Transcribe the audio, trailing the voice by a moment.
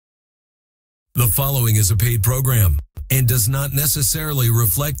The following is a paid program and does not necessarily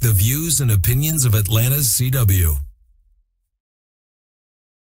reflect the views and opinions of Atlanta's CW.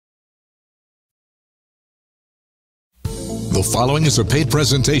 The following is a paid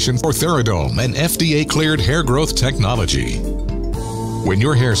presentation for Theradome, an FDA-cleared hair growth technology. When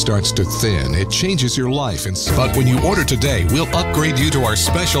your hair starts to thin, it changes your life. But when you order today, we'll upgrade you to our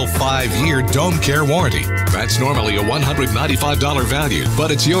special 5-year Dome Care warranty. That's normally a $195 value, but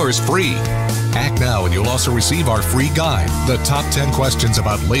it's yours free. Act now and you'll also receive our free guide, The Top 10 Questions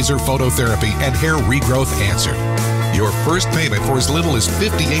About Laser Phototherapy and Hair Regrowth Answered. Your first payment for as little as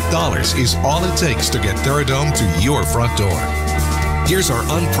 $58 is all it takes to get Theradome to your front door. Here's our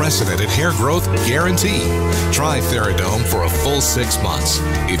unprecedented hair growth guarantee. Try Theradome for a full 6 months.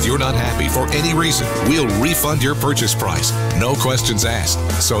 If you're not happy for any reason, we'll refund your purchase price. No questions asked.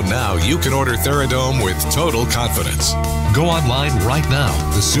 So now you can order Theradome with total confidence. Go online right now.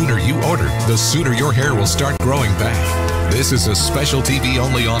 The sooner you order, the sooner your hair will start growing back. This is a special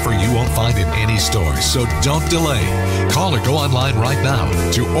TV-only offer you won't find in any store, so don't delay. Call or go online right now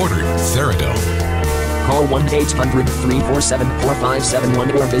to order Theradome. Call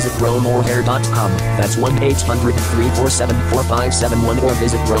 1-800-347-4571 or visit growmorehair.com. That's 1-800-347-4571 or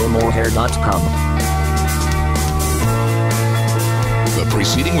visit growmorehair.com. The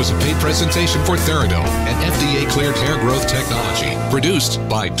preceding was a paid presentation for Theradome, an FDA-cleared hair growth technology, produced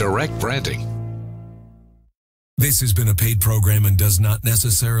by Direct Branding. This has been a paid program and does not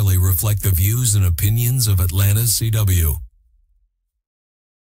necessarily reflect the views and opinions of Atlanta's CW.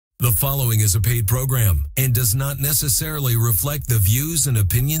 The following is a paid program and does not necessarily reflect the views and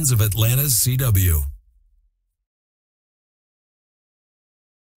opinions of Atlanta's CW.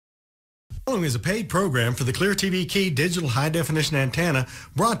 The following is a paid program for the Clear TV Key digital high-definition antenna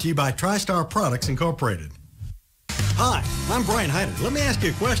brought to you by TriStar Products Incorporated. Hi, I'm Brian Hyder. Let me ask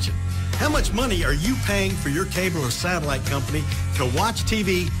you a question. How much money are you paying for your cable or satellite company to watch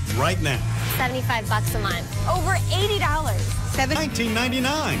TV right now? $75 a month. Over $80.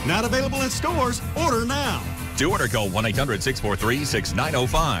 $19.99. Not available in stores. Order now. To order, call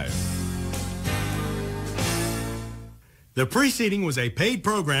 1-800-643-6905. The preceding was a paid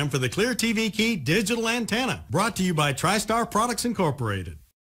program for the Clear TV Key digital antenna brought to you by TriStar Products Incorporated.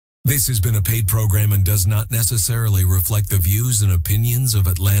 This has been a paid program and does not necessarily reflect the views and opinions of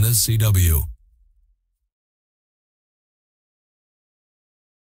Atlanta's CW.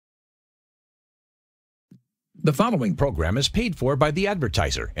 The following program is paid for by the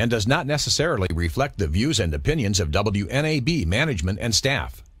advertiser and does not necessarily reflect the views and opinions of WNAB management and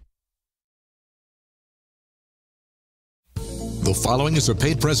staff. The following is a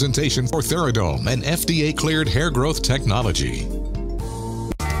paid presentation for Theradome, an FDA-cleared hair growth technology.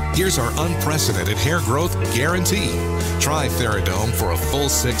 Here's our unprecedented hair growth guarantee. Try Theradome for a full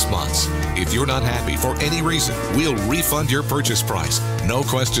 6 months. If you're not happy for any reason, we'll refund your purchase price. No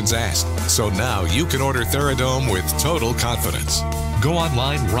questions asked. So now you can order Theradome with total confidence. Go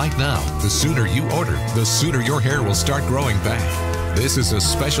online right now. The sooner you order, the sooner your hair will start growing back. This is a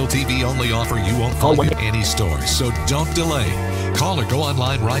special TV-only offer you won't find in any store, so don't delay. Call or go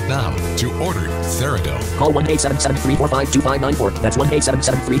online right now to order Theradome. Call 1-877-345-2594. That's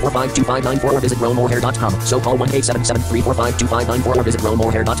 1-877-345-2594 or visit growmorehair.com. So call 1-877-345-2594 or visit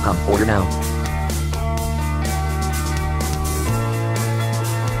growmorehair.com. Order now.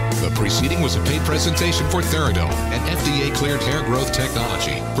 The preceding was a paid presentation for Theradome, an FDA-cleared hair growth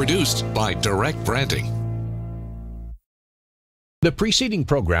technology, produced by Direct Branding. The preceding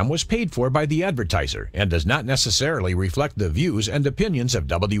program was paid for by the advertiser and does not necessarily reflect the views and opinions of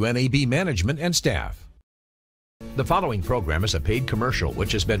WNAB management and staff. The following program is a paid commercial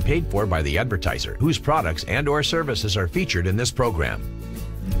which has been paid for by the advertiser, whose products and/or services are featured in this program.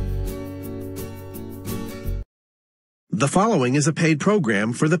 The following is a paid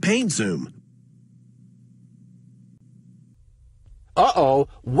program for the Paint Zoom. Uh-oh,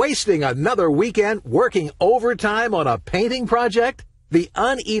 wasting another weekend working overtime on a painting project? The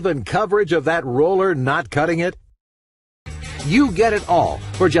uneven coverage of that roller not cutting it? You get it all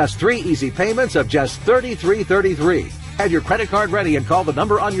for just 3 easy payments of just $33.33. Have your credit card ready and call the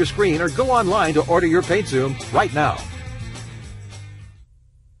number on your screen or go online to order your Paint Zoom right now.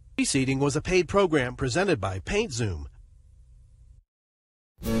 Preceding was a paid program presented by Paint Zoom.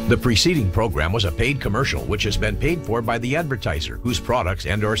 The preceding program was a paid commercial which has been paid for by the advertiser, whose products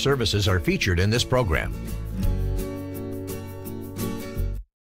and/or services are featured in this program.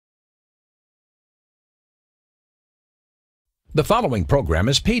 The following program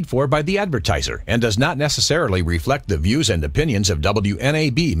is paid for by the advertiser and does not necessarily reflect the views and opinions of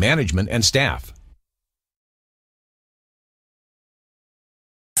WNAB management and staff.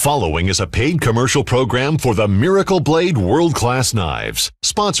 Following is a paid commercial program for the Miracle Blade World Class Knives,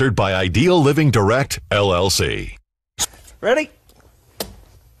 sponsored by Ideal Living Direct, LLC. Ready?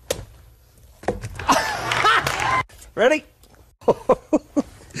 Ready? I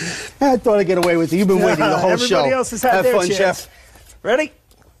thought I'd get away with it. You've been waiting the whole show. Everybody else has had Have their fun, chance. Chef. Ready?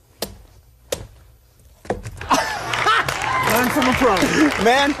 Learn from a pro.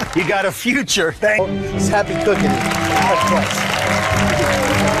 Man, you got a future. He's happy cooking.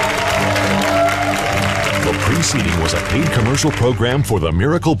 The preceding was a paid commercial program for the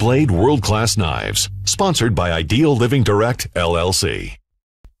Miracle Blade World Class Knives, sponsored by Ideal Living Direct, LLC.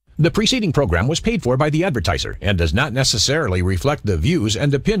 The preceding program was paid for by the advertiser and does not necessarily reflect the views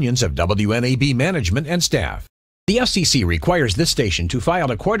and opinions of WNAB management and staff. The FCC requires this station to file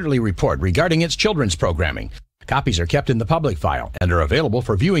a quarterly report regarding its children's programming. Copies are kept in the public file and are available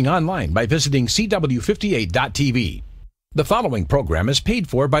for viewing online by visiting cw58.tv. The following program is paid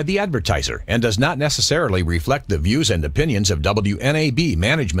for by the advertiser and does not necessarily reflect the views and opinions of WNAB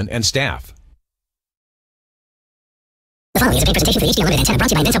management and staff. The following is a paid presentation for the HD Unlimited antenna brought to you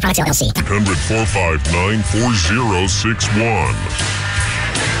by Invictus One LLC.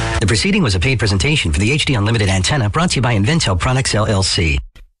 100-459-4061. The preceding was a paid presentation for the HD Unlimited antenna brought to you by Inventel Products LLC.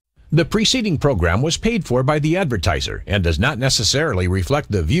 The preceding program was paid for by the advertiser and does not necessarily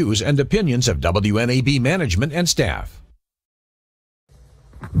reflect the views and opinions of WNAB management and staff.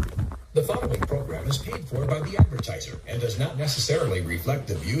 The following program is paid for by the advertiser and does not necessarily reflect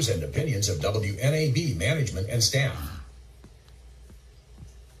the views and opinions of WNAB management and staff.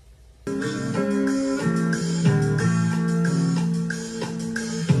 Go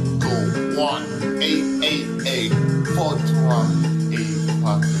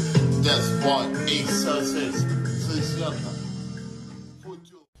 1-888-428. That's 1-866-67.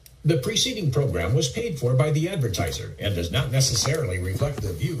 The preceding program was paid for by the advertiser and does not necessarily reflect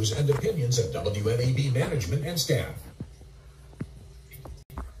the views and opinions of WNAB management and staff.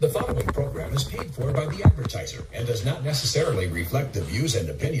 The following program is paid for by the advertiser and does not necessarily reflect the views and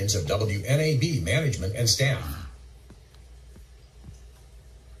opinions of WNAB management and staff.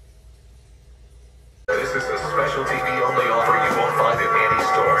 This is a special TV-only offer you won't find in any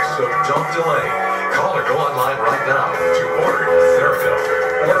store, so don't delay. Call or go online right now to order Theradome.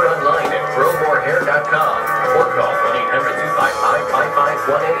 Order online at growmorehair.com or call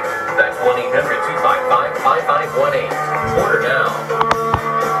 1-800-255-5518. That's 1-800-255-5518. Order now.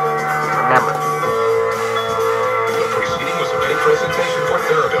 Remember, the preceding was a paid presentation for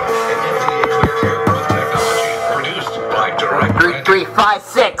Theradome, an FDA-cleared hair growth technology produced by Direct.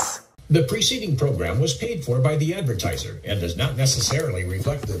 3356. The preceding program was paid for by the advertiser and does not necessarily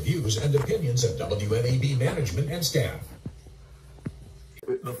reflect the views and opinions of WNAB management and staff.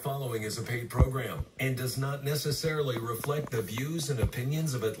 The following is a paid program and does not necessarily reflect the views and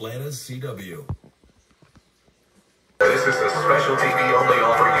opinions of Atlanta's CW. This is a special TV-only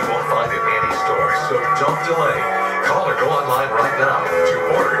offer you won't find in any store, so don't delay. Call or go online right now to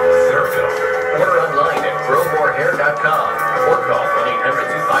order Theradome. Order online at growmorehair.com or call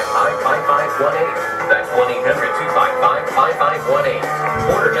 1-800-255-5518. That's 1-800-255-5518.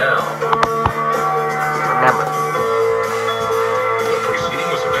 Order now. Remember, the preceding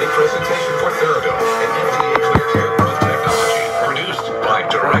was a paid presentation for Theradome, an FDA-cleared hair growth technology produced by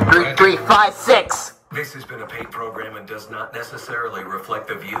Direct. 3356. This has been a paid program and does not necessarily reflect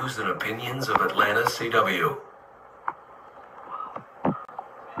the views and opinions of Atlanta's CW.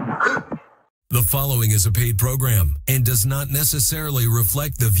 The following is a paid program and does not necessarily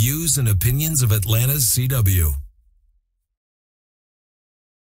reflect the views and opinions of Atlanta's CW.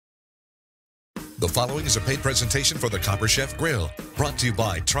 The following is a paid presentation for the Copper Chef Grill, brought to you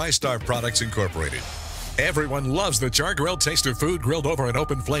by TriStar Products Incorporated. Everyone loves the char-grilled taste of food grilled over an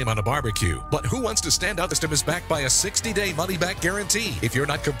open flame on a barbecue. But who wants to stand out? The system is backed by a 60-day money-back guarantee. If you're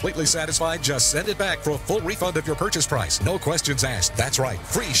not completely satisfied, just send it back for a full refund of your purchase price. No questions asked. That's right.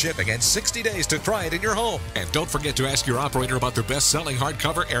 Free shipping and 60 days to try it in your home. And don't forget to ask your operator about their best-selling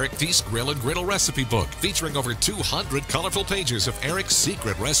hardcover Eric Feast Grill and Griddle recipe book, featuring over 200 colorful pages of Eric's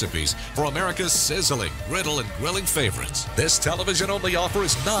secret recipes for America's sizzling, griddle, and grilling favorites. This television-only offer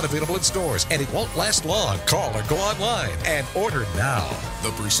is not available in stores, and it won't last long. Call or go online and order now. The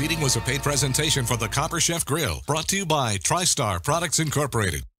preceding was a paid presentation for the Copper Chef Grill, brought to you by TriStar Products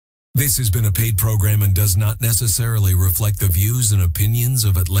Incorporated. This has been a paid program and does not necessarily reflect the views and opinions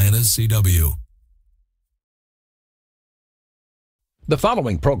of Atlanta's CW. The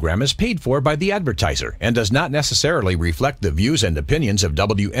following program is paid for by the advertiser and does not necessarily reflect the views and opinions of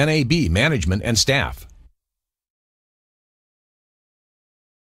WNAB management and staff.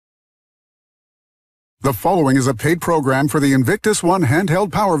 The following is a paid program for the Invictus One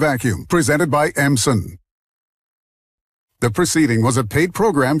handheld power vacuum, presented by Emson. The preceding was a paid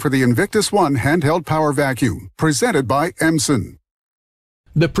program for the Invictus One handheld power vacuum, presented by Emson.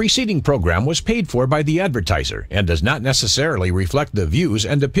 The preceding program was paid for by the advertiser and does not necessarily reflect the views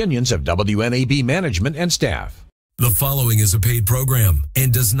and opinions of WNAB management and staff. The following is a paid program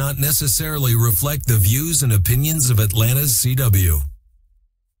and does not necessarily reflect the views and opinions of Atlanta's CW.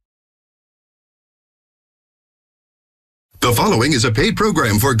 The following is a paid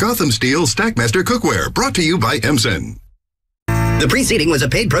program for Gotham Steel Stackmaster Cookware, brought to you by Emson. The preceding was a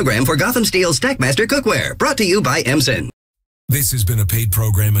paid program for Gotham Steel Stackmaster Cookware, brought to you by Emson. This has been a paid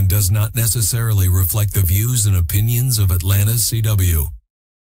program and does not necessarily reflect the views and opinions of Atlanta's CW.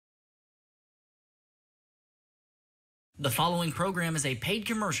 The following program is a paid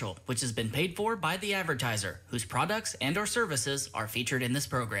commercial which has been paid for by the advertiser, whose products and/or services are featured in this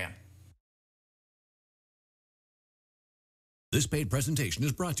program. This paid presentation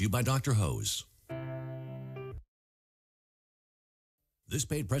is brought to you by Dr. Hose. This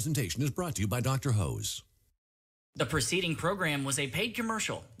paid presentation is brought to you by Dr. Hose. The preceding program was a paid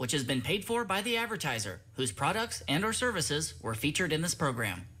commercial which has been paid for by the advertiser, whose products and/or services were featured in this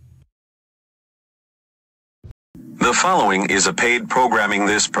program. The following is a paid programming.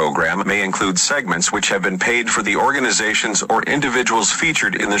 This program may include segments which have been paid for the organizations or individuals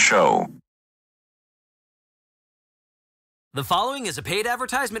featured in the show. The following is a paid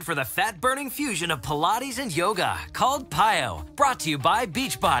advertisement for the fat-burning fusion of Pilates and yoga called Piyo, brought to you by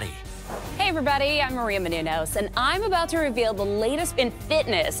Beachbody. Hey everybody, I'm Maria Menounos, and I'm about to reveal the latest in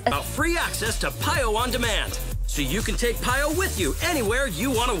fitness. About free access to Piyo on demand, so you can take Piyo with you anywhere you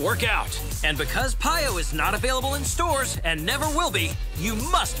want to work out. And because Piyo is not available in stores and never will be, you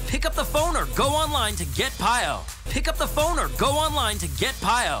must pick up the phone or go online to get Piyo. Pick up the phone or go online to get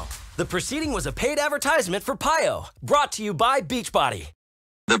Piyo. The preceding was a paid advertisement for Piyo, brought to you by Beachbody.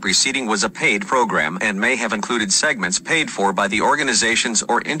 The preceding was a paid program and may have included segments paid for by the organizations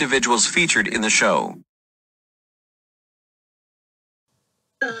or individuals featured in the show.